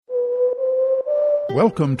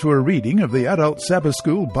Welcome to a reading of the Adult Sabbath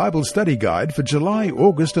School Bible Study Guide for July,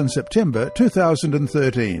 August and September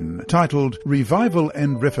 2013, titled Revival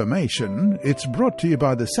and Reformation. It's brought to you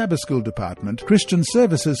by the Sabbath School Department, Christian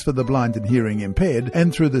Services for the Blind and Hearing Impaired,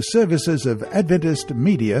 and through the services of Adventist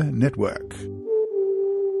Media Network.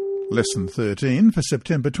 Lesson 13 for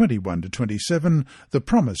September 21 to 27, The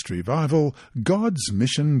Promised Revival, God's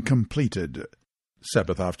Mission Completed.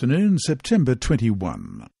 Sabbath afternoon, September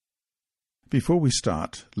 21. Before we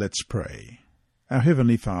start, let's pray. Our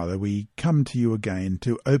Heavenly Father, we come to you again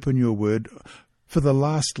to open your word for the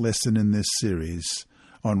last lesson in this series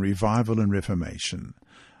on revival and reformation.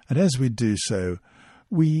 And as we do so,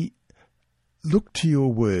 we look to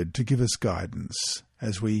your word to give us guidance.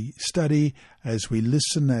 As we study, as we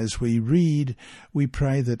listen, as we read, we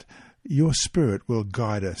pray that your Spirit will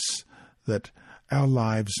guide us, that our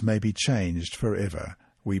lives may be changed forever.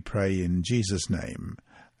 We pray in Jesus' name.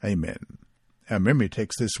 Amen. Our memory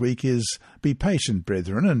text this week is, Be patient,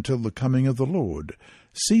 brethren, until the coming of the Lord.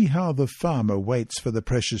 See how the farmer waits for the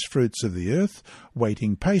precious fruits of the earth,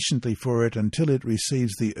 waiting patiently for it until it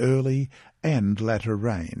receives the early and latter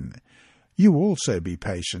rain. You also be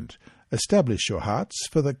patient. Establish your hearts,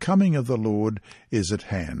 for the coming of the Lord is at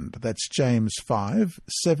hand. That's James 5,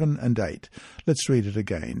 7 and 8. Let's read it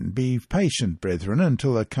again. Be patient, brethren,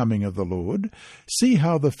 until the coming of the Lord. See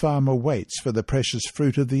how the farmer waits for the precious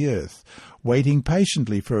fruit of the earth, waiting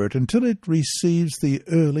patiently for it until it receives the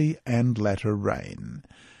early and latter rain.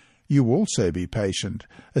 You also be patient.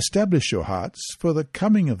 Establish your hearts, for the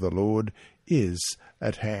coming of the Lord is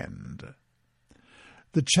at hand.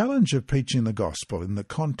 The challenge of preaching the gospel in the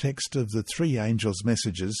context of the three angels'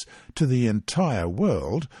 messages to the entire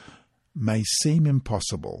world may seem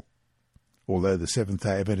impossible. Although the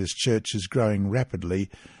Seventh-day Adventist Church is growing rapidly,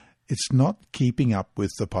 it's not keeping up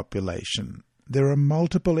with the population. There are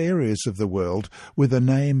multiple areas of the world where the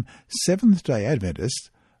name Seventh-day Adventist,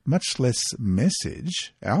 much less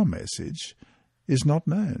message, our message, is not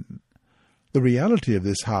known. The reality of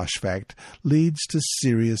this harsh fact leads to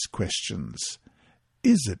serious questions.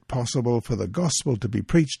 Is it possible for the gospel to be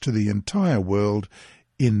preached to the entire world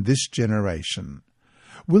in this generation?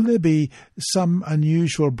 Will there be some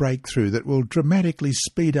unusual breakthrough that will dramatically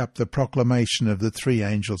speed up the proclamation of the three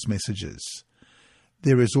angels' messages?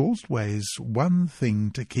 There is always one thing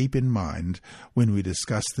to keep in mind when we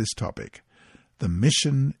discuss this topic. The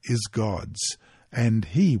mission is God's, and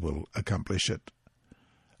He will accomplish it.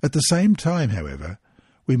 At the same time, however,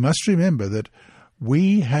 we must remember that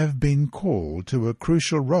we have been called to a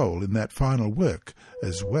crucial role in that final work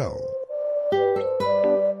as well.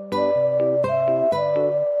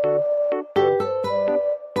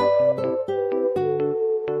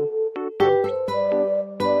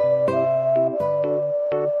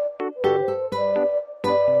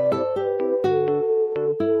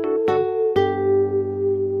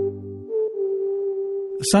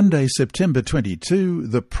 Sunday, September 22,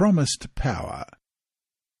 The Promised Power.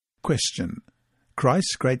 Question.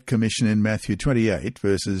 Christ's Great Commission in Matthew 28,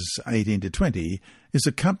 verses 18 to 20, is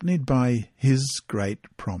accompanied by His great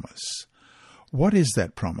promise. What is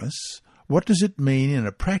that promise? What does it mean in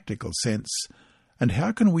a practical sense? And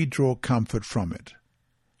how can we draw comfort from it?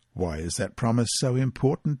 Why is that promise so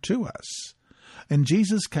important to us? And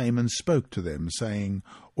Jesus came and spoke to them, saying,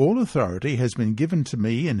 All authority has been given to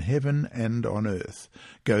me in heaven and on earth.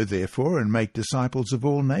 Go therefore and make disciples of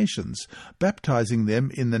all nations, baptizing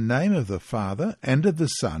them in the name of the Father and of the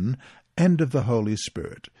Son and of the Holy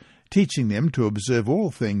Spirit, teaching them to observe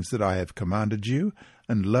all things that I have commanded you.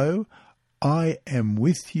 And lo, I am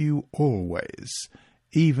with you always,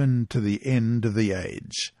 even to the end of the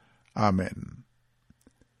age. Amen.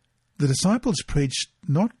 The disciples preached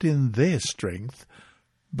not in their strength,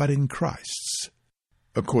 but in Christ's.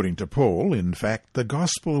 According to Paul, in fact, the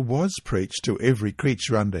gospel was preached to every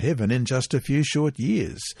creature under heaven in just a few short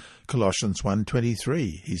years. Colossians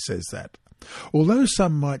 1:23, he says that. Although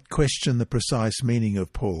some might question the precise meaning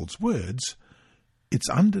of Paul's words, it's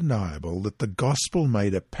undeniable that the gospel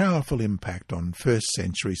made a powerful impact on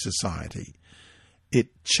first-century society.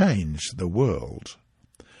 It changed the world.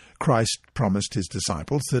 Christ promised his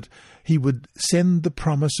disciples that he would send the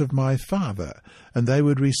promise of my Father, and they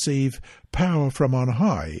would receive power from on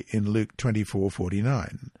high in Luke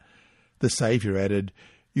 24:49. The Saviour added,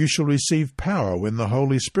 You shall receive power when the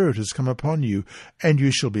Holy Spirit has come upon you, and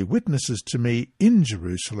you shall be witnesses to me in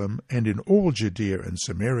Jerusalem and in all Judea and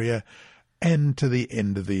Samaria, and to the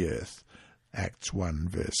end of the earth. Acts 1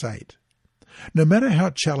 verse 8. No matter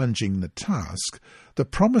how challenging the task, the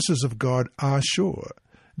promises of God are sure.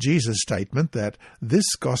 Jesus' statement that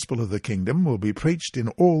this gospel of the kingdom will be preached in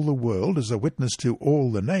all the world as a witness to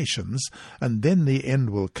all the nations, and then the end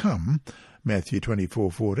will come, Matthew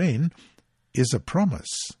 24:14, is a promise.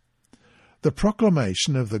 The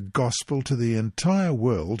proclamation of the gospel to the entire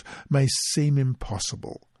world may seem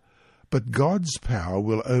impossible, but God's power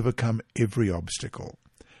will overcome every obstacle.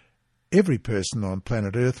 Every person on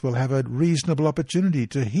planet Earth will have a reasonable opportunity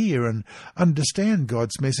to hear and understand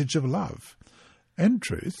God's message of love and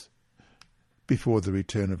truth before the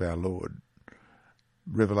return of our Lord.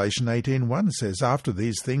 Revelation 18:1 says, "After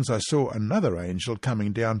these things I saw another angel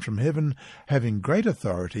coming down from heaven, having great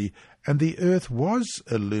authority, and the earth was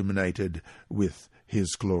illuminated with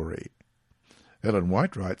his glory." Ellen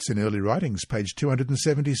White writes in Early Writings, page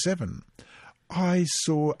 277, "I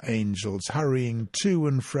saw angels hurrying to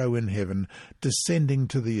and fro in heaven, descending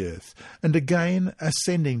to the earth, and again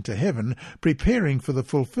ascending to heaven, preparing for the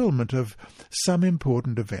fulfillment of some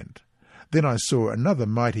important event. Then I saw another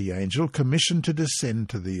mighty angel commissioned to descend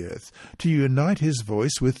to the earth, to unite his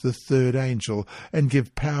voice with the third angel, and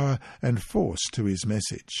give power and force to his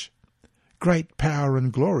message. Great power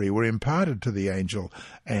and glory were imparted to the angel,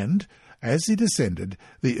 and, as he descended,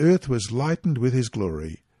 the earth was lightened with his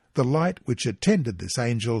glory. The light which attended this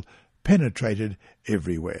angel penetrated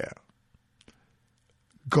everywhere."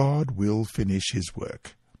 God will finish his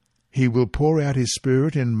work. He will pour out his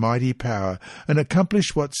Spirit in mighty power and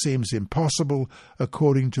accomplish what seems impossible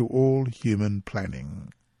according to all human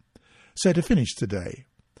planning. So to finish today,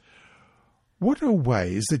 what are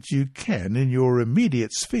ways that you can, in your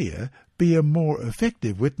immediate sphere, be a more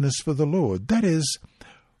effective witness for the Lord? That is,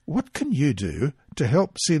 what can you do to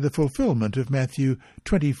help see the fulfillment of Matthew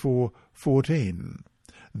 24:14?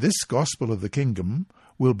 This gospel of the kingdom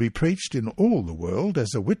will be preached in all the world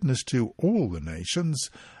as a witness to all the nations,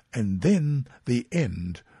 and then the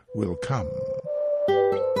end will come.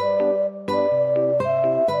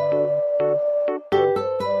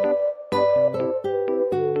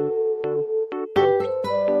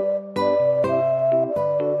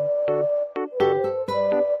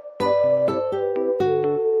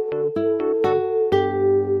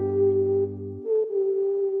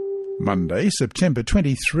 Monday, September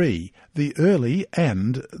 23, the early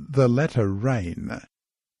and the latter rain.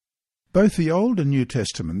 Both the Old and New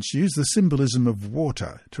Testaments use the symbolism of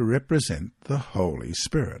water to represent the Holy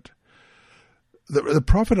Spirit. The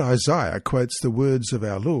prophet Isaiah quotes the words of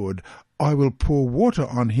our Lord, "I will pour water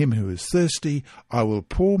on him who is thirsty, I will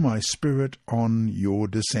pour my Spirit on your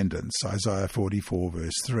descendants," Isaiah 44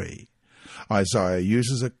 verse 3. Isaiah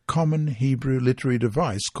uses a common Hebrew literary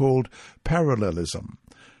device called parallelism.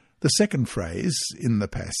 The second phrase in the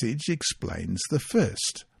passage explains the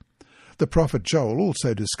first. The prophet Joel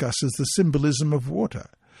also discusses the symbolism of water.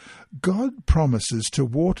 God promises to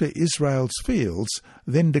water Israel's fields,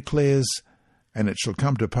 then declares, "And it shall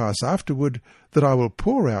come to pass afterward that I will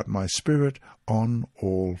pour out my Spirit on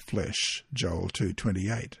all flesh," Joel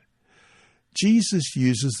 2:28. Jesus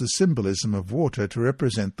uses the symbolism of water to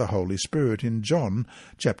represent the Holy Spirit in John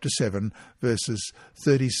chapter 7, verses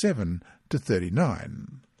 37 to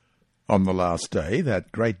 39. On the last day,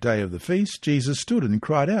 that great day of the feast, Jesus stood and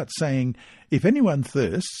cried out, saying, "If anyone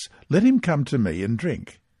thirsts, let him come to me and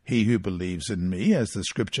drink. He who believes in me, as the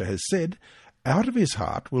Scripture has said, out of his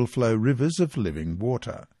heart will flow rivers of living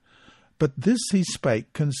water." But this he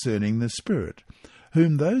spake concerning the Spirit,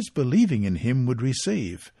 whom those believing in him would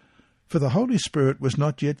receive. For the Holy Spirit was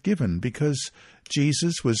not yet given, because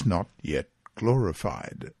Jesus was not yet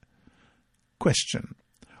glorified. Question: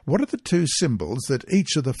 what are the two symbols that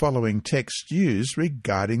each of the following texts use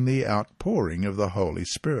regarding the outpouring of the Holy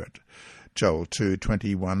Spirit? Joel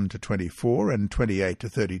 2:21 to 24 and 28 to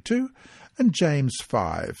 32, and James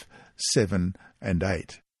 5, 7 and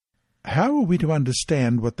 8. How are we to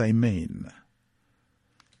understand what they mean?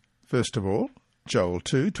 First of all, Joel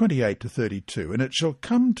 2:28 to 32, "And it shall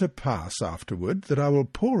come to pass afterward that I will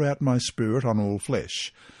pour out my Spirit on all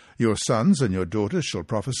flesh. Your sons and your daughters shall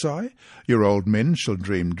prophesy, your old men shall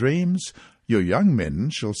dream dreams, your young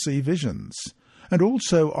men shall see visions. And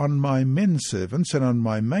also on my men-servants and on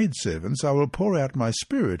my maidservants I will pour out my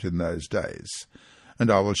Spirit in those days.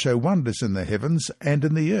 And I will show wonders in the heavens and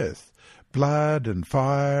in the earth, blood and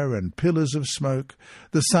fire and pillars of smoke.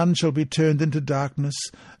 The sun shall be turned into darkness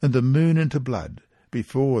and the moon into blood,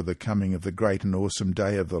 before the coming of the great and awesome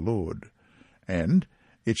day of the Lord. And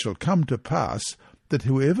it shall come to pass that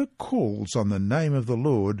whoever calls on the name of the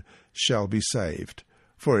Lord shall be saved.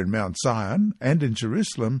 For in Mount Zion and in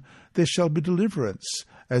Jerusalem there shall be deliverance,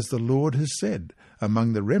 as the Lord has said,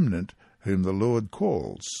 among the remnant whom the Lord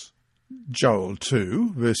calls." Joel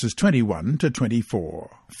 2, verses 21 to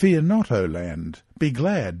 24. "Fear not, O land, Be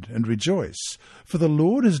glad and rejoice, for the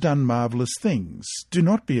Lord has done marvellous things. Do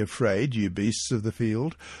not be afraid, you beasts of the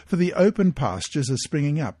field, for the open pastures are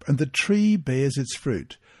springing up, and the tree bears its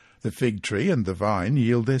fruit. The fig tree and the vine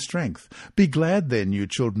yield their strength. Be glad then, you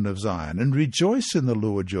children of Zion, and rejoice in the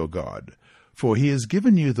Lord your God. For he has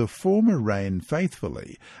given you the former rain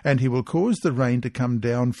faithfully, and he will cause the rain to come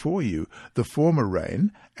down for you, the former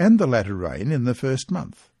rain and the latter rain in the first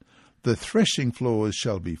month. The threshing floors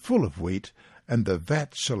shall be full of wheat, and the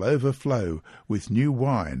vat shall overflow with new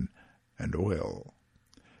wine and oil.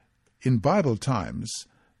 In Bible times,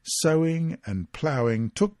 sowing and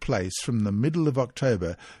ploughing took place from the middle of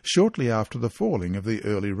October, shortly after the falling of the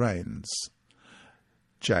early rains.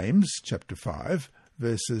 James chapter 5,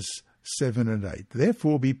 verses 7 and 8.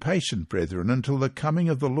 Therefore be patient, brethren, until the coming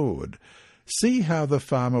of the Lord. See how the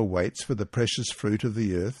farmer waits for the precious fruit of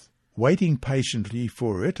the earth, waiting patiently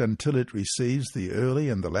for it until it receives the early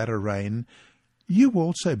and the latter rain. You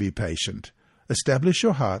also be patient. Establish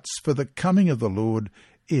your hearts, for the coming of the Lord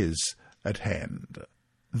is at hand.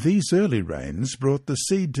 These early rains brought the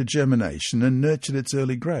seed to germination and nurtured its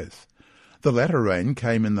early growth. The latter rain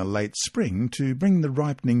came in the late spring to bring the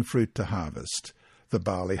ripening fruit to harvest. The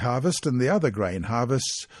barley harvest and the other grain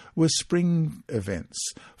harvests were spring events,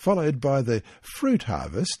 followed by the fruit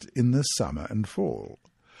harvest in the summer and fall.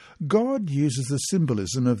 God uses the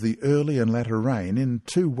symbolism of the early and latter rain in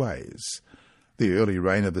two ways. The early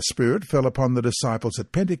rain of the Spirit fell upon the disciples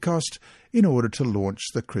at Pentecost in order to launch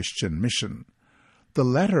the Christian mission. The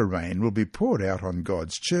latter rain will be poured out on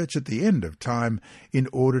God's church at the end of time in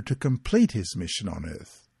order to complete his mission on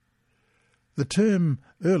earth. The term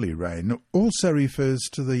early rain also refers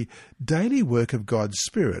to the daily work of God's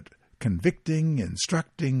Spirit, convicting,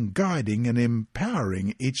 instructing, guiding, and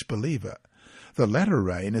empowering each believer. The latter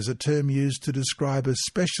rain is a term used to describe a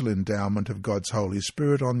special endowment of God's Holy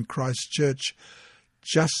Spirit on Christ's church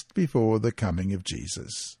just before the coming of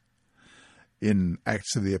Jesus. In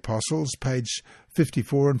Acts of the Apostles, page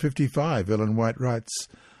 54 and 55, Ellen White writes,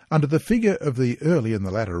 under the figure of the early and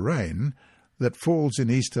the latter rain that falls in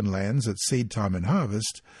eastern lands at seed time and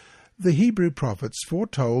harvest, the Hebrew prophets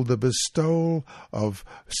foretold the bestowal of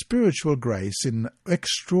spiritual grace in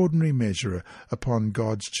extraordinary measure upon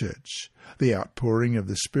God's church. The outpouring of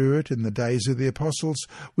the Spirit in the days of the apostles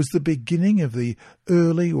was the beginning of the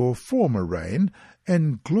early or former rain,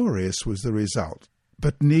 and glorious was the result.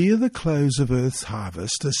 But near the close of earth's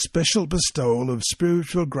harvest, a special bestowal of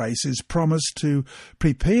spiritual grace is promised to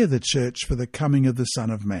prepare the church for the coming of the Son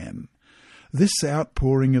of Man. This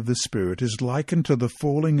outpouring of the Spirit is likened to the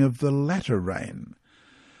falling of the latter rain.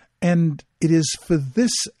 And it is for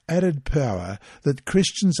this added power that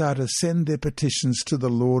Christians are to send their petitions to the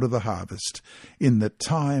Lord of the harvest in the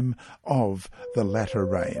time of the latter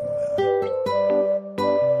rain.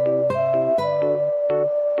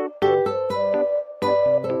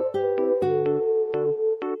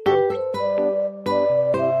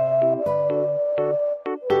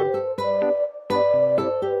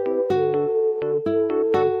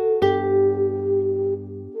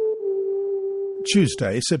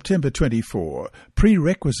 Tuesday, September 24.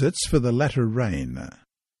 Prerequisites for the latter rain.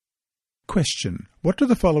 Question. What do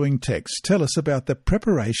the following texts tell us about the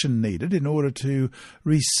preparation needed in order to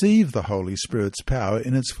receive the Holy Spirit's power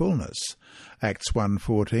in its fullness? Acts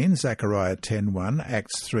 1:14, Zechariah 10:1,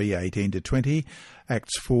 Acts 3:18-20,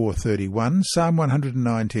 Acts 4:31, Psalm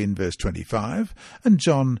 119 verse 25, and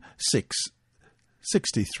John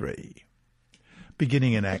 6:63.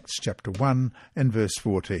 Beginning in Acts chapter 1 and verse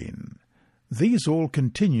 14. These all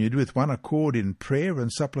continued with one accord in prayer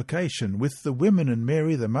and supplication with the women and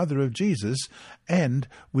Mary, the mother of Jesus, and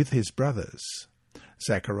with his brothers.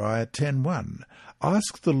 Zechariah 10:1.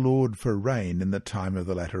 Ask the Lord for rain in the time of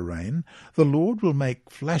the latter rain. The Lord will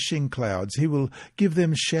make flashing clouds. He will give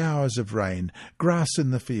them showers of rain, grass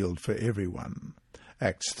in the field for everyone.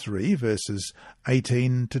 Acts 3 verses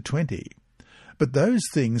 18-20. But those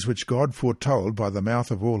things which God foretold by the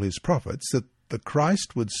mouth of all his prophets, that the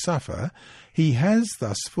Christ would suffer, he has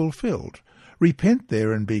thus fulfilled. Repent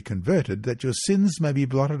there and be converted, that your sins may be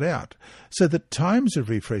blotted out, so that times of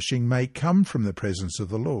refreshing may come from the presence of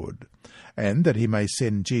the Lord, and that he may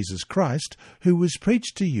send Jesus Christ, who was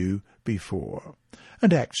preached to you before.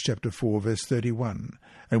 And Acts chapter 4 verse 31.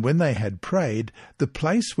 And when they had prayed, the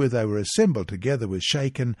place where they were assembled together was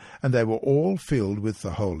shaken, and they were all filled with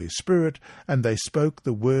the Holy Spirit, and they spoke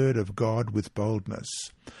the word of God with boldness.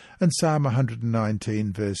 And Psalm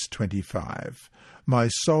 119 verse 25. My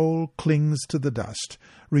soul clings to the dust.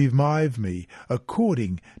 Revive me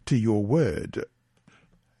according to your word.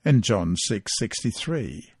 And John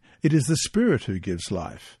 6:63. It is the Spirit who gives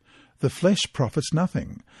life. The flesh profits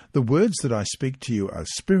nothing. The words that I speak to you are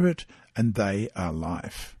spirit, and they are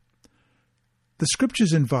life. The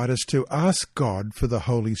Scriptures invite us to ask God for the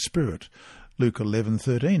Holy Spirit. Luke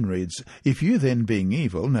 11:13 reads, "If you then, being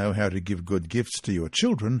evil, know how to give good gifts to your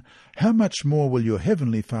children, how much more will your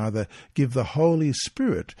heavenly Father give the Holy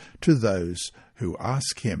Spirit to those who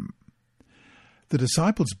ask him?" The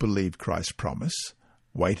disciples believed Christ's promise,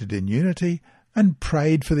 waited in unity, and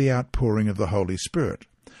prayed for the outpouring of the Holy Spirit.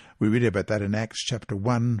 We read about that in Acts chapter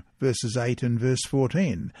 1, verses 8 and verse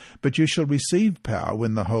 14. "But you shall receive power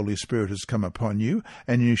when the Holy Spirit has come upon you,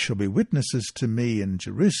 and you shall be witnesses to me in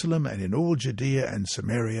Jerusalem and in all Judea and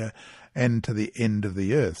Samaria and to the end of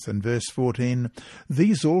the earth." And verse 14,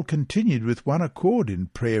 "These all continued with one accord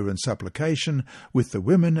in prayer and supplication with the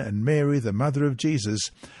women and Mary, the mother of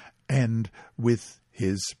Jesus, and with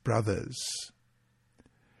his brothers."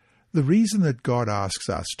 The reason that God asks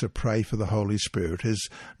us to pray for the Holy Spirit is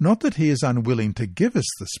not that he is unwilling to give us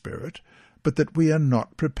the Spirit, but that we are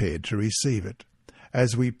not prepared to receive it.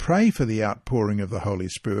 As we pray for the outpouring of the Holy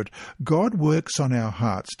Spirit, God works on our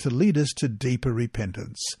hearts to lead us to deeper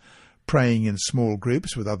repentance. Praying in small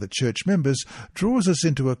groups with other church members draws us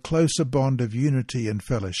into a closer bond of unity and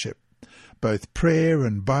fellowship. Both prayer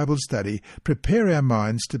and Bible study prepare our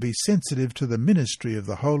minds to be sensitive to the ministry of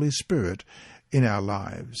the Holy Spirit in our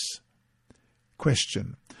lives.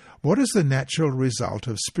 Question: what is the natural result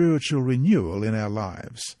of spiritual renewal in our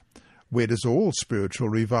lives? Where does all spiritual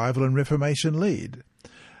revival and reformation lead?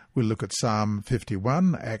 We'll look at Psalm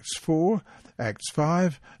 51, Acts 4, Acts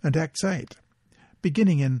 5, and Acts 8.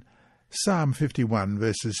 Beginning in Psalm 51,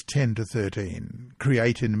 verses 10 to 13.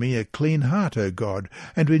 "Create in me a clean heart, O God,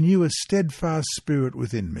 and renew a steadfast spirit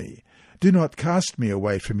within me. Do not cast me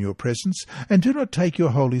away from your presence, and do not take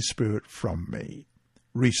your Holy Spirit from me.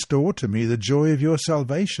 Restore to me the joy of your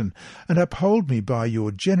salvation, and uphold me by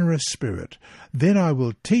your generous spirit. Then I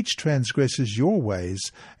will teach transgressors your ways,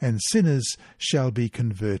 and sinners shall be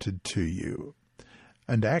converted to you."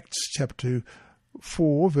 And Acts chapter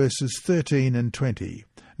 4, verses 13 and 20.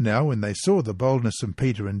 "Now when they saw the boldness of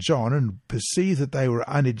Peter and John, and perceived that they were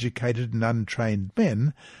uneducated and untrained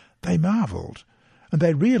men, they marvelled, and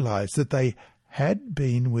they realized that they had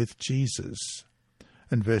been with Jesus."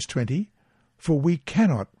 And verse 20, "For we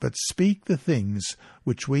cannot but speak the things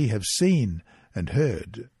which we have seen and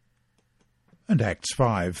heard." And Acts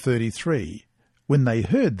 5:33, "When they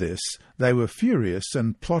heard this, they were furious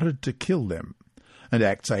and plotted to kill them." And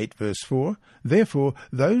Acts 8, verse 4, "Therefore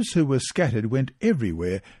those who were scattered went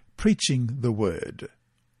everywhere, preaching the word."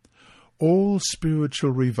 All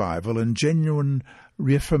spiritual revival and genuine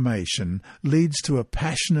reformation leads to a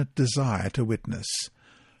passionate desire to witness.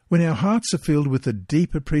 When our hearts are filled with a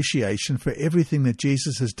deep appreciation for everything that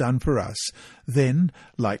Jesus has done for us, then,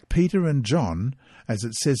 like Peter and John, as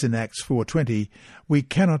it says in Acts 4:20, "we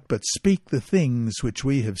cannot but speak the things which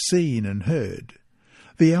we have seen and heard."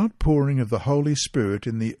 The outpouring of the Holy Spirit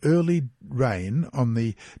in the early rain on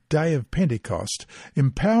the day of Pentecost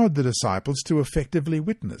empowered the disciples to effectively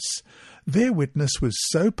witness. Their witness was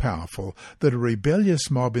so powerful that a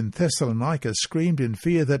rebellious mob in Thessalonica screamed in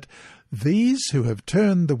fear that "these who have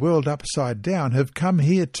turned the world upside down have come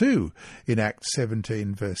here too," in Acts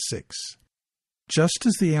 17, verse 6. Just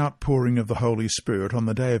as the outpouring of the Holy Spirit on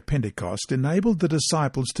the day of Pentecost enabled the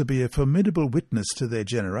disciples to be a formidable witness to their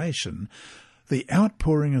generation, the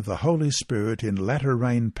outpouring of the Holy Spirit in latter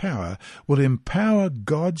rain power will empower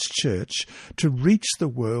God's church to reach the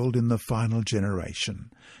world in the final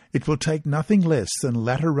generation. It will take nothing less than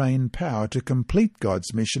latter rain power to complete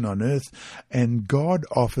God's mission on earth, and God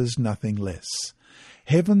offers nothing less.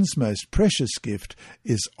 Heaven's most precious gift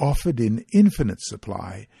is offered in infinite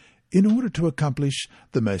supply in order to accomplish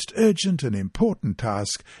the most urgent and important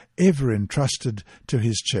task ever entrusted to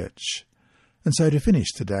his church. And so to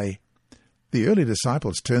finish today, the early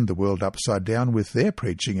disciples turned the world upside down with their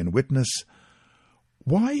preaching and witness.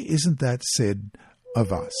 Why isn't that said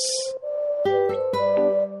of us?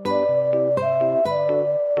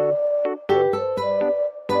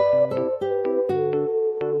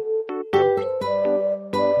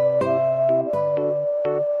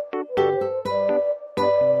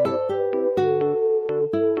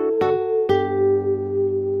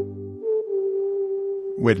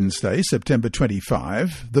 Wednesday, September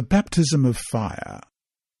 25, the baptism of fire.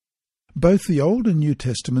 Both the Old and New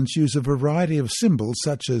Testaments use a variety of symbols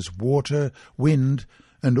such as water, wind,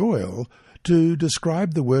 and oil to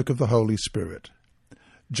describe the work of the Holy Spirit.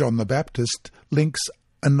 John the Baptist links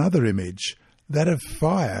another image, that of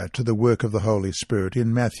fire, to the work of the Holy Spirit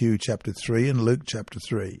in Matthew chapter 3 and Luke chapter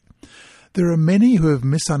 3. There are many who have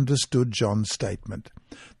misunderstood John's statement.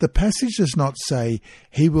 The passage does not say,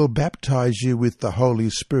 "He will baptize you with the Holy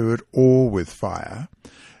Spirit or with fire."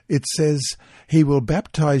 It says, "He will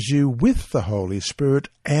baptize you with the Holy Spirit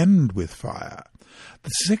and with fire." The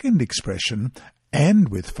second expression, "and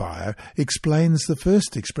with fire," explains the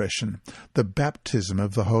first expression, the baptism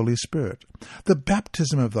of the Holy Spirit. The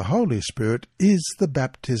baptism of the Holy Spirit is the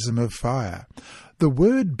baptism of fire. The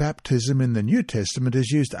word baptism in the New Testament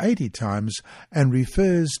is used 80 times and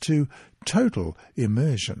refers to total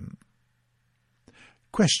immersion.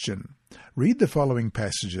 Question. Read the following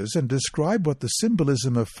passages and describe what the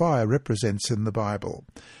symbolism of fire represents in the Bible.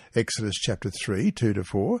 Exodus chapter 3,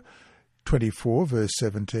 2-4, 24 verse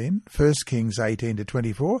 17, 1 Kings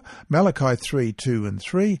 18-24, Malachi 3, 2 and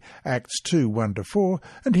 3, Acts 2, 1-4,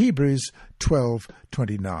 and Hebrews 12,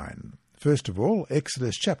 29. First of all,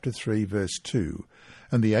 Exodus chapter 3 verse 2.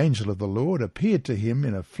 And the angel of the Lord appeared to him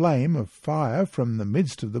in a flame of fire from the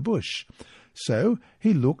midst of the bush. So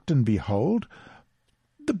he looked, and behold,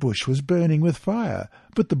 the bush was burning with fire,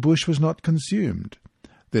 but the bush was not consumed.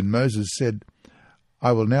 Then Moses said,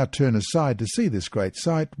 "I will now turn aside to see this great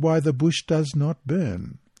sight, why the bush does not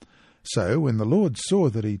burn." So when the Lord saw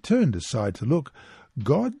that he turned aside to look,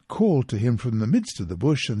 God called to him from the midst of the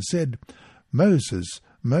bush and said, "Moses,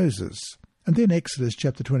 Moses." And then Exodus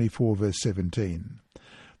chapter 24 verse 17.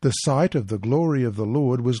 The sight of the glory of the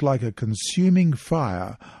Lord was like a consuming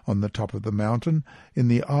fire on the top of the mountain in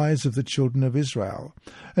the eyes of the children of Israel.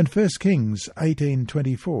 And 1 Kings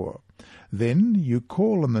 18:24. Then you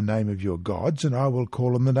call on the name of your gods, and I will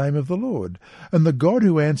call on the name of the Lord. And the God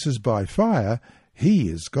who answers by fire, he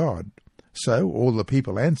is God. So all the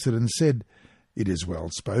people answered and said, "It is well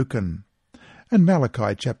spoken." And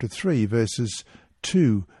Malachi chapter 3 verses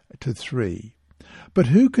 2-3. But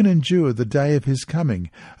who can endure the day of his coming,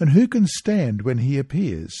 and who can stand when he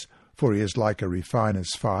appears? For he is like a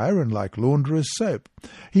refiner's fire, and like launderer's soap.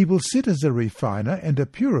 He will sit as a refiner and a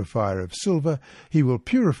purifier of silver. He will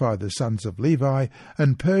purify the sons of Levi,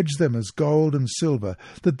 and purge them as gold and silver,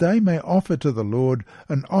 that they may offer to the Lord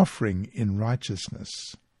an offering in righteousness.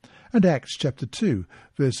 And Acts chapter 2,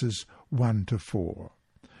 verses 1-4.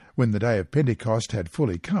 When the day of Pentecost had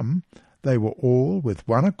fully come, they were all with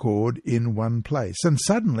one accord in one place. And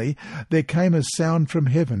suddenly there came a sound from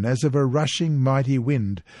heaven as of a rushing mighty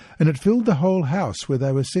wind, and it filled the whole house where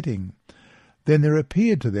they were sitting. Then there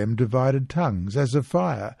appeared to them divided tongues as of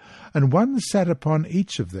fire, and one sat upon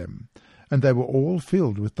each of them. And they were all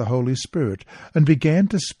filled with the Holy Spirit, and began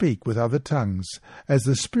to speak with other tongues, as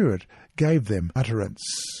the Spirit gave them utterance.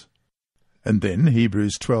 And then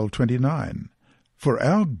Hebrews 12:29. For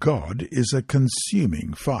our God is a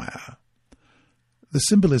consuming fire. The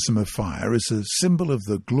symbolism of fire is a symbol of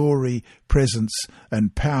the glory, presence,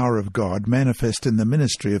 and power of God manifest in the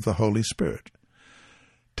ministry of the Holy Spirit.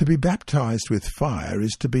 To be baptized with fire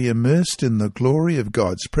is to be immersed in the glory of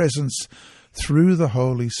God's presence through the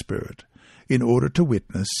Holy Spirit, in order to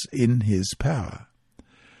witness in his power.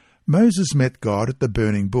 Moses met God at the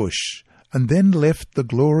burning bush, and then left the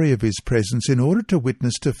glory of his presence in order to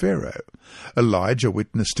witness to Pharaoh. Elijah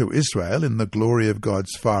witnessed to Israel in the glory of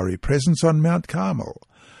God's fiery presence on Mount Carmel.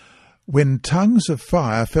 When tongues of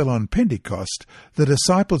fire fell on Pentecost, the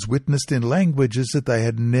disciples witnessed in languages that they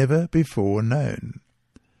had never before known.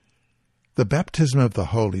 The baptism of the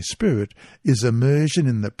Holy Spirit is immersion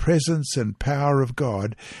in the presence and power of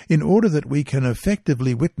God in order that we can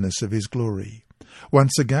effectively witness of his glory.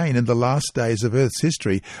 Once again, in the last days of Earth's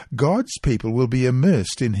history, God's people will be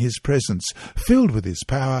immersed in his presence, filled with his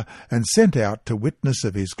power, and sent out to witness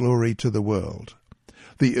of his glory to the world.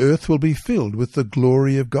 The earth will be filled with the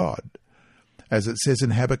glory of God. As it says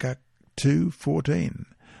in Habakkuk 2:14,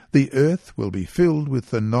 the earth will be filled with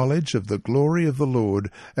the knowledge of the glory of the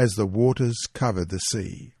Lord as the waters cover the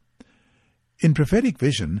sea. In prophetic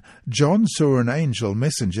vision, John saw an angel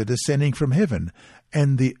messenger descending from heaven,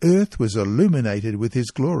 and the earth was illuminated with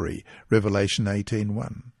his glory, Revelation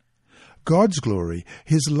 18:1. God's glory,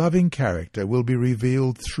 his loving character, will be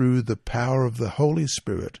revealed through the power of the Holy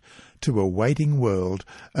Spirit to a waiting world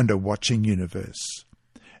and a watching universe.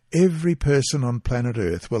 Every person on planet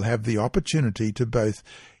Earth will have the opportunity to both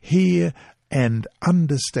hear and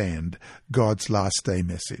understand God's last day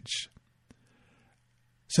message.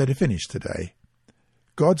 So to finish today,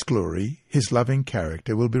 God's glory, his loving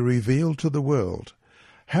character, will be revealed to the world.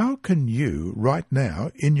 How can you, right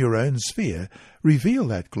now, in your own sphere, reveal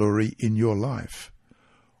that glory in your life?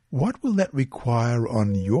 What will that require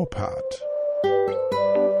on your part?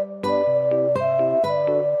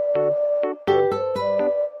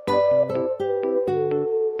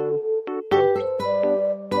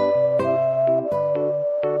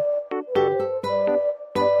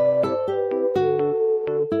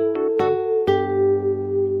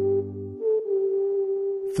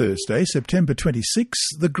 Thursday, September 26,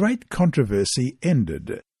 the great controversy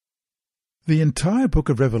ended. The entire book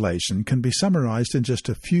of Revelation can be summarized in just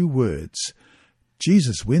a few words.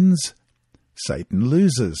 Jesus wins, Satan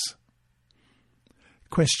loses.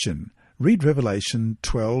 Question. Read Revelation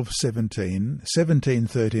 12:17,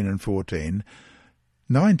 17:13 and 14,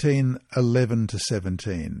 19:11 to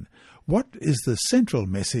 17. What is the central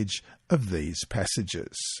message of these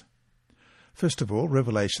passages? First of all,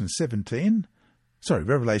 Revelation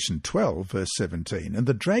 12, verse 17. And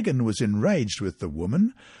the dragon was enraged with the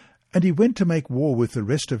woman, and he went to make war with the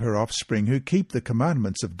rest of her offspring who keep the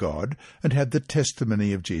commandments of God and have the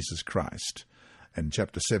testimony of Jesus Christ. And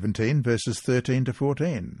chapter 17, verses 13 to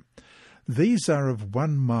 14. These are of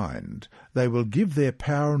one mind. They will give their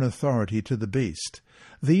power and authority to the beast.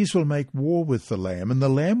 These will make war with the Lamb, and the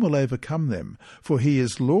Lamb will overcome them, for he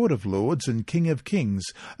is Lord of lords and King of kings,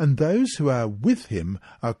 and those who are with him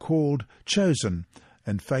are called, chosen,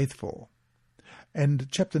 and faithful. And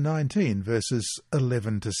chapter 19, verses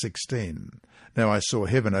 11 to 16. Now I saw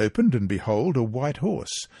heaven opened, and behold, a white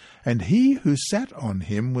horse, and he who sat on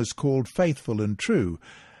him was called Faithful and True,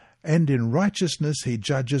 and in righteousness he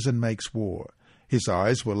judges and makes war. His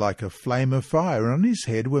eyes were like a flame of fire, and on his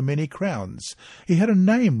head were many crowns. He had a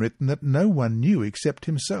name written that no one knew except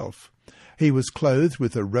himself. He was clothed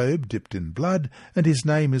with a robe dipped in blood, and his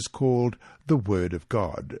name is called the Word of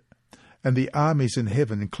God. And the armies in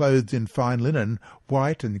heaven, clothed in fine linen,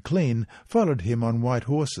 white and clean, followed him on white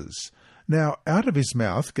horses. Now out of his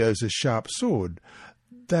mouth goes a sharp sword,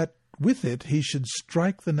 that with it he should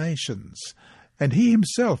strike the nations, and he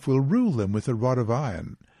himself will rule them with a rod of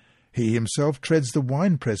iron. He himself treads the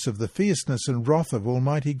winepress of the fierceness and wrath of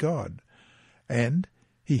Almighty God. And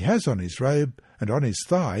he has on his robe and on his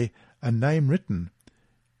thigh a name written,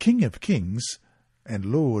 King of Kings and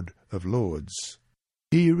Lord of Lords.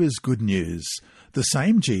 Here is good news. The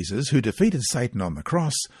same Jesus who defeated Satan on the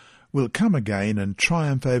cross will come again and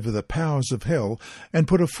triumph over the powers of hell and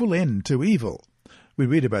put a full end to evil. We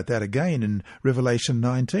read about that again in Revelation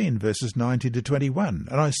 19, verses 19 to 21.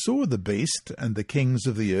 And I saw the beast and the kings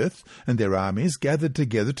of the earth and their armies gathered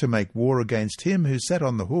together to make war against him who sat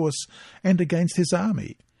on the horse and against his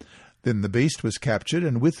army. Then the beast was captured,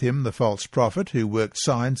 and with him the false prophet who worked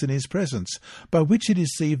signs in his presence, by which he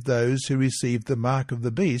deceived those who received the mark of the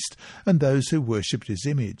beast and those who worshipped his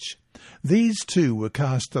image. These two were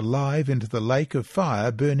cast alive into the lake of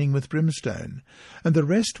fire burning with brimstone, and the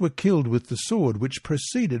rest were killed with the sword which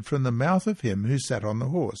proceeded from the mouth of him who sat on the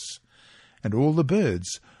horse. And all the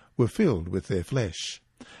birds were filled with their flesh.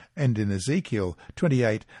 And in Ezekiel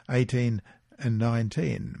 28:18 and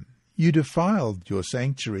 19, You defiled your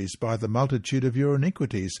sanctuaries by the multitude of your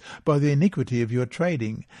iniquities, by the iniquity of your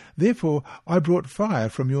trading. Therefore I brought fire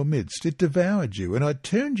from your midst. It devoured you, and I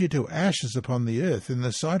turned you to ashes upon the earth in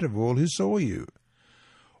the sight of all who saw you.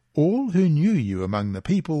 All who knew you among the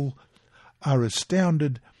people are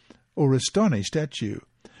astounded or astonished at you.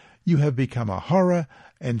 You have become a horror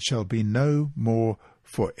and shall be no more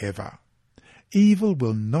forever. Evil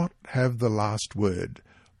will not have the last word.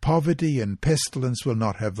 Poverty and pestilence will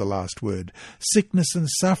not have the last word. Sickness and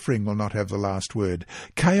suffering will not have the last word.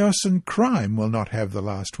 Chaos and crime will not have the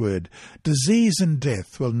last word. Disease and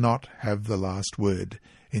death will not have the last word.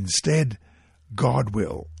 Instead, God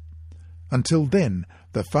will. Until then,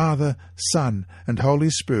 the Father, Son, and Holy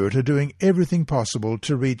Spirit are doing everything possible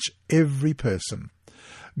to reach every person.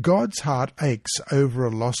 God's heart aches over a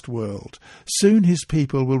lost world. Soon his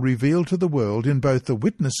people will reveal to the world, in both the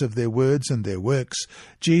witness of their words and their works,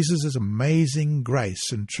 Jesus' amazing grace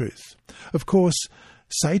and truth. Of course,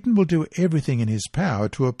 Satan will do everything in his power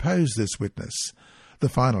to oppose this witness. The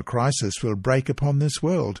final crisis will break upon this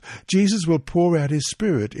world. Jesus will pour out his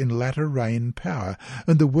Spirit in latter rain power,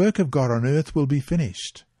 and the work of God on earth will be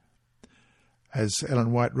finished. As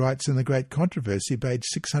Ellen White writes in The Great Controversy, page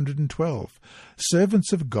 612,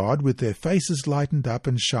 servants of God, with their faces lightened up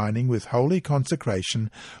and shining with holy consecration,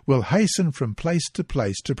 will hasten from place to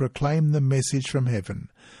place to proclaim the message from heaven.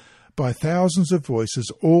 By thousands of voices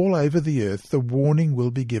all over the earth, the warning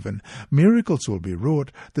will be given. Miracles will be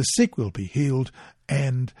wrought, the sick will be healed,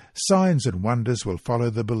 and signs and wonders will follow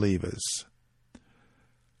the believers.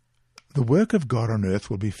 The work of God on earth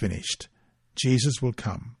will be finished. Jesus will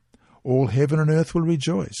come. All heaven and earth will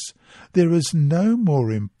rejoice. There is no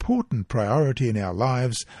more important priority in our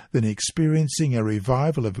lives than experiencing a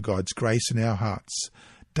revival of God's grace in our hearts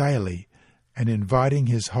daily, and inviting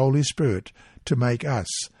his Holy Spirit to make us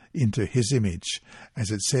into his image, as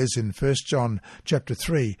it says in 1 John chapter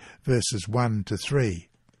 3, verses 1 to 3.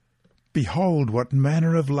 Behold, what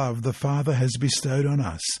manner of love the Father has bestowed on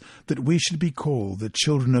us, that we should be called the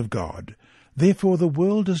children of God. Therefore the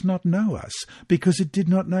world does not know us, because it did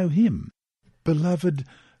not know him. Beloved,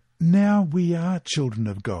 now we are children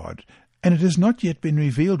of God, and it has not yet been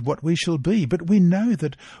revealed what we shall be, but we know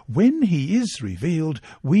that when he is revealed,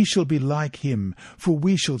 we shall be like him, for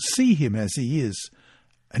we shall see him as he is.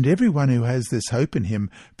 And everyone who has this hope in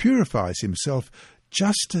him purifies himself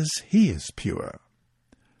just as he is pure.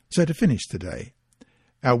 So to finish today,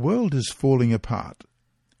 our world is falling apart.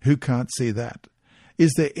 Who can't see that?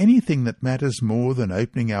 Is there anything that matters more than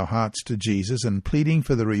opening our hearts to Jesus and pleading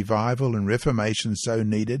for the revival and reformation so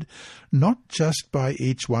needed, not just by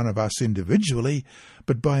each one of us individually,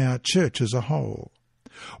 but by our church as a whole?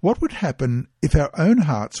 What would happen if our own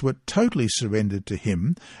hearts were totally surrendered to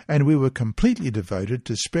him and we were completely devoted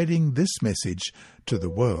to spreading this message to the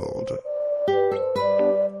world?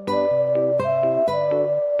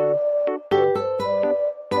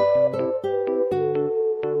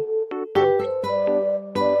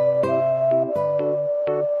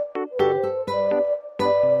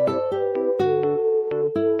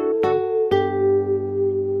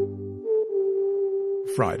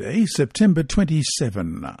 Friday, September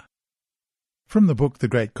 27. From the book The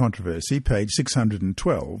Great Controversy, page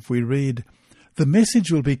 612, we read, "The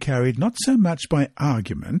message will be carried not so much by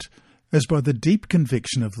argument as by the deep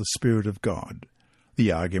conviction of the Spirit of God.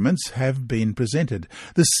 The arguments have been presented,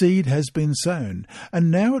 the seed has been sown,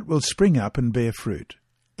 and now it will spring up and bear fruit.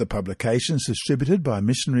 The publications distributed by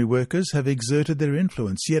missionary workers have exerted their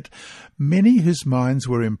influence, yet many whose minds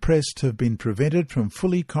were impressed have been prevented from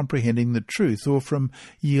fully comprehending the truth or from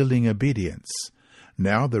yielding obedience.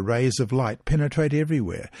 Now the rays of light penetrate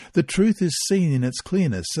everywhere. The truth is seen in its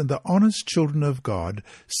clearness, and the honest children of God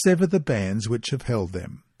sever the bands which have held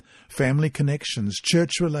them. Family connections,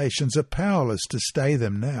 church relations are powerless to stay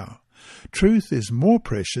them now. Truth is more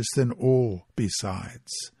precious than all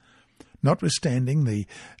besides. Notwithstanding the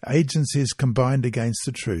agencies combined against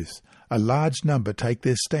the truth, a large number take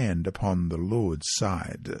their stand upon the Lord's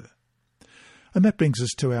side." And that brings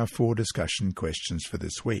us to our 4 discussion questions for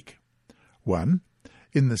this week. 1.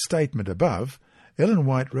 In the statement above, Ellen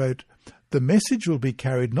White wrote, "The message will be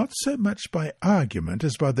carried not so much by argument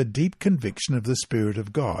as by the deep conviction of the Spirit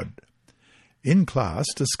of God." In class,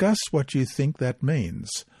 discuss what you think that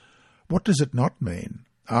means. What does it not mean?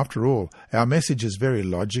 After all, our message is very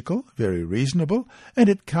logical, very reasonable, and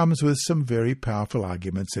it comes with some very powerful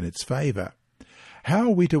arguments in its favour. How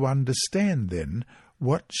are we to understand, then,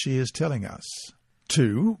 what she is telling us?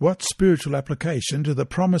 2. What spiritual application do the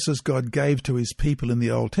promises God gave to his people in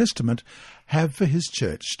the Old Testament have for his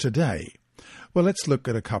church today? Well, let's look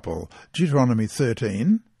at a couple. Deuteronomy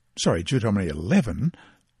 11,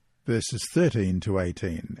 verses 13 to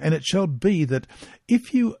 18. "And it shall be that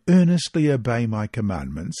if you earnestly obey my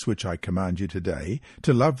commandments, which I command you today,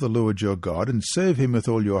 to love the Lord your God and serve him with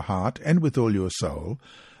all your heart and with all your soul,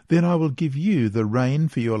 then I will give you the rain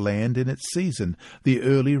for your land in its season, the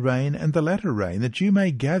early rain and the latter rain, that you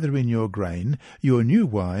may gather in your grain, your new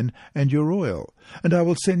wine, and your oil. And I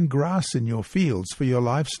will send grass in your fields for your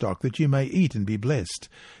livestock, that you may eat and be blessed.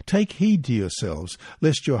 Take heed to yourselves,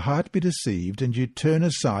 lest your heart be deceived, and you turn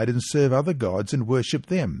aside and serve other gods and worship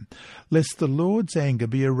them, lest the Lord's anger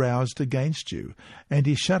be aroused against you, and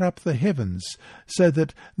he shut up the heavens, so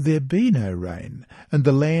that there be no rain, and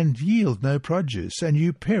the land yield no produce, and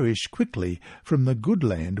you perish quickly from the good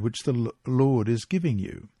land which the Lord is giving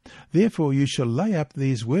you. Therefore you shall lay up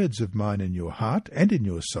these words of mine in your heart and in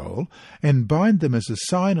your soul, and bind them as a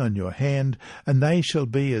sign on your hand, and they shall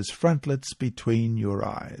be as frontlets between your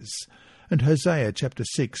eyes." And Hosea chapter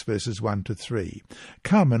 6, verses 1 to 3.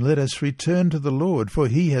 "Come and let us return to the Lord, for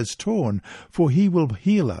he has torn, for he will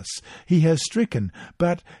heal us. He has stricken,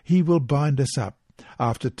 but he will bind us up.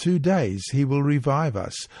 After 2 days he will revive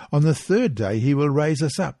us. On the 3rd day he will raise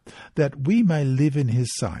us up, that we may live in his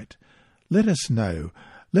sight. Let us know,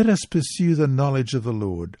 let us pursue the knowledge of the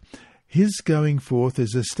Lord. His going forth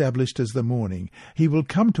is established as the morning. He will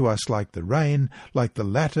come to us like the rain, like the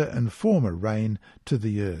latter and former rain to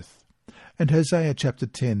the earth." And Hosea chapter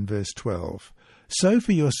 10, verse 12. "Sow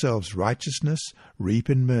for yourselves righteousness, reap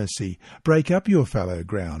in mercy. Break up your fallow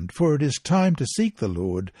ground, for it is time to seek the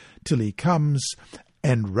Lord till he comes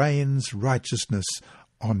and rains righteousness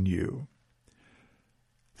on you."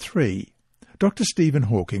 3. Dr. Stephen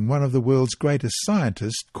Hawking, one of the world's greatest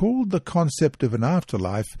scientists, called the concept of an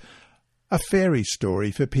afterlife a fairy story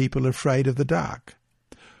for people afraid of the dark.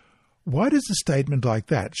 Why does a statement like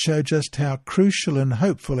that show just how crucial and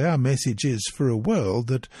hopeful our message is for a world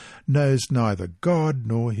that knows neither God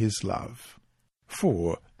nor his love?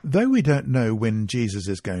 4. Though we don't know when Jesus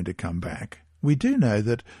is going to come back, we do know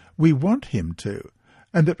that we want him to,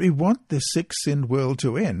 and that we want this sick, sinned world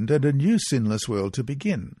to end and a new sinless world to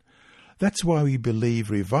begin. That's why we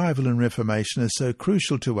believe revival and reformation is so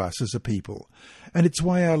crucial to us as a people, and it's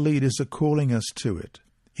why our leaders are calling us to it.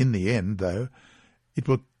 In the end, though, it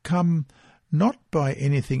will come not by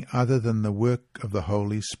anything other than the work of the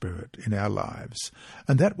Holy Spirit in our lives,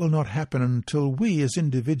 and that will not happen until we as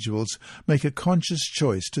individuals make a conscious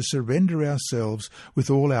choice to surrender ourselves with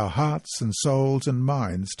all our hearts and souls and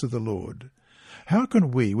minds to the Lord. How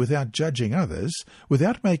can we, without judging others,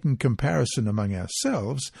 without making comparison among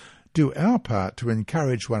ourselves, do our part to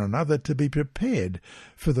encourage one another to be prepared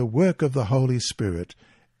for the work of the Holy Spirit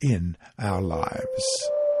in our lives?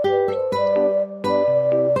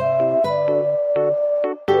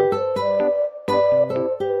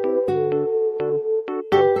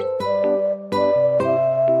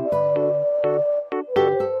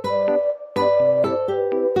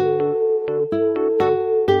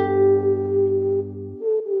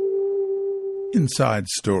 Inside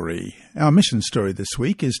Story. Our mission story this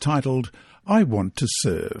week is titled, I Want to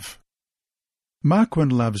Serve.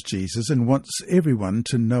 Marquand loves Jesus and wants everyone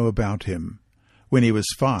to know about him. When he was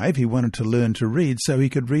 5, he wanted to learn to read so he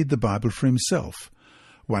could read the Bible for himself.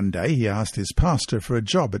 One day he asked his pastor for a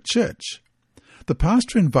job at church. The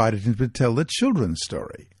pastor invited him to tell the children's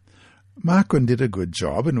story. Marquand did a good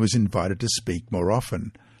job and was invited to speak more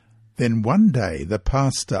often. Then one day the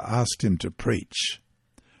pastor asked him to preach.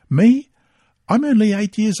 Me? I'm only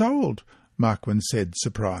 8 years old, Marquand said,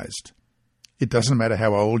 surprised. It doesn't matter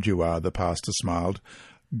how old you are, the pastor smiled.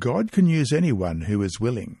 God can use anyone who is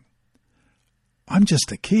willing. I'm just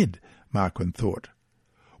a kid, Marquand thought.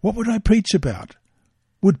 What would I preach about?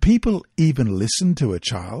 Would people even listen to a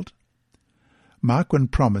child?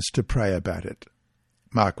 Marquand promised to pray about it.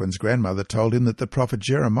 Marquand's grandmother told him that the prophet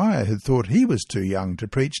Jeremiah had thought he was too young to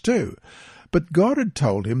preach too, but God had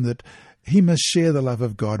told him that he must share the love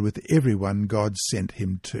of God with everyone God sent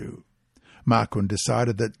him to. Marquand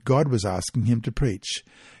decided that God was asking him to preach.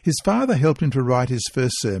 His father helped him to write his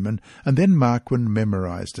first sermon, and then Marquand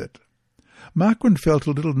memorized it. Marquand felt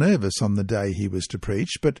a little nervous on the day he was to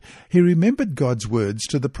preach, but he remembered God's words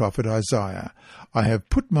to the prophet Isaiah. I have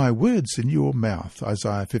put my words in your mouth,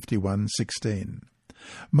 Isaiah 51:16.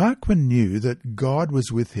 Marquand knew that God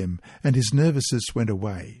was with him, and his nervousness went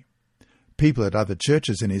away. People at other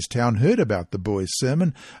churches in his town heard about the boy's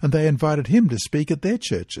sermon, and they invited him to speak at their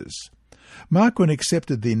churches. Marquand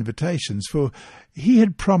accepted the invitations, for he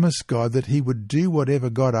had promised God that he would do whatever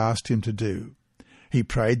God asked him to do. He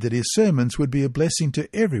prayed that his sermons would be a blessing to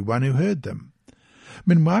everyone who heard them.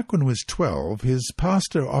 When Marquand was 12, his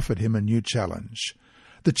pastor offered him a new challenge.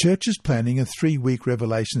 The church is planning a 3-week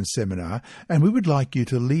Revelation seminar, and we would like you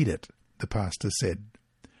to lead it, the pastor said.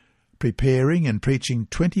 Preparing and preaching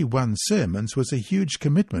 21 sermons was a huge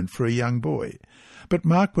commitment for a young boy, but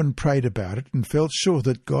Marquand prayed about it and felt sure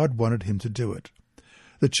that God wanted him to do it.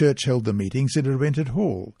 The church held the meetings in a rented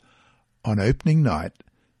hall. On opening night,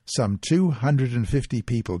 some 250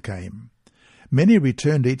 people came. Many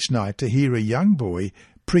returned each night to hear a young boy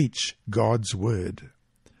preach God's word.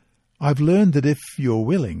 I've learned that if you're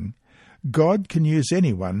willing, God can use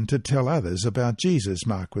anyone to tell others about Jesus,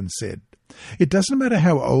 Marquand said. It doesn't matter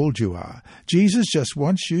how old you are. Jesus just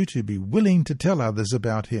wants you to be willing to tell others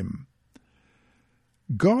about him.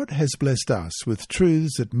 God has blessed us with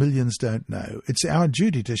truths that millions don't know. It's our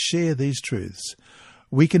duty to share these truths.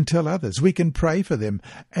 We can tell others, we can pray for them,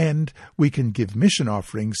 and we can give mission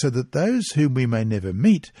offerings so that those whom we may never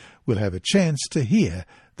meet will have a chance to hear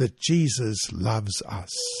that Jesus loves us.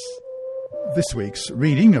 This week's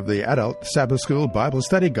reading of the Adult Sabbath School Bible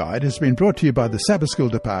Study Guide has been brought to you by the Sabbath School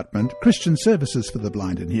Department, Christian Services for the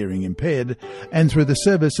Blind and Hearing Impaired, and through the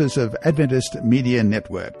services of Adventist Media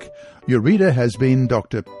Network. Your reader has been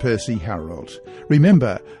Dr. Percy Harold.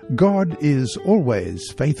 Remember, God is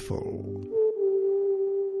always faithful.